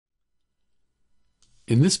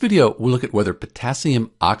In this video, we'll look at whether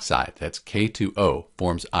potassium oxide, that's K2O,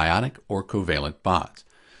 forms ionic or covalent bonds.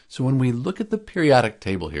 So when we look at the periodic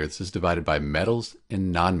table here, this is divided by metals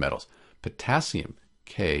and nonmetals. Potassium,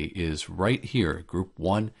 K, is right here, group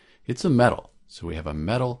 1. It's a metal. So we have a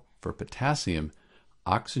metal for potassium.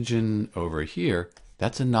 Oxygen over here,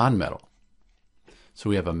 that's a nonmetal. So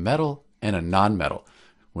we have a metal and a nonmetal.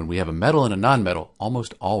 When we have a metal and a nonmetal,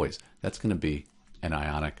 almost always, that's going to be an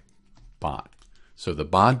ionic bond. So the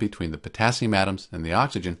bond between the potassium atoms and the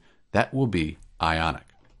oxygen, that will be ionic.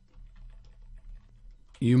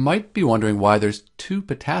 You might be wondering why there's 2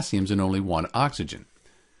 potassiums and only 1 oxygen.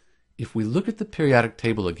 If we look at the periodic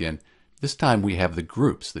table again, this time we have the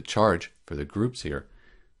groups, the charge for the groups here.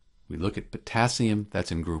 We look at potassium,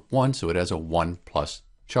 that's in group 1, so it has a 1 plus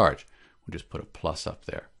charge. We'll just put a plus up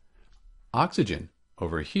there. Oxygen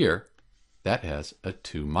over here, that has a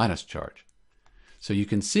 2 minus charge. So you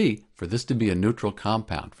can see, for this to be a neutral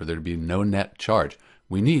compound, for there to be no net charge,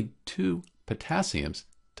 we need 2 potassiums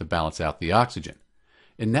to balance out the oxygen.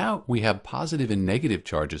 And now we have positive and negative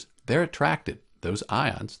charges. They're attracted. Those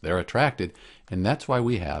ions, they're attracted, and that's why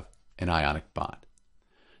we have an ionic bond.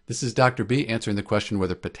 This is Dr. B answering the question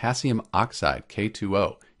whether potassium oxide,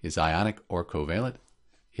 K2O, is ionic or covalent.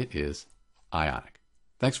 It is ionic.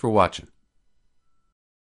 Thanks for watching.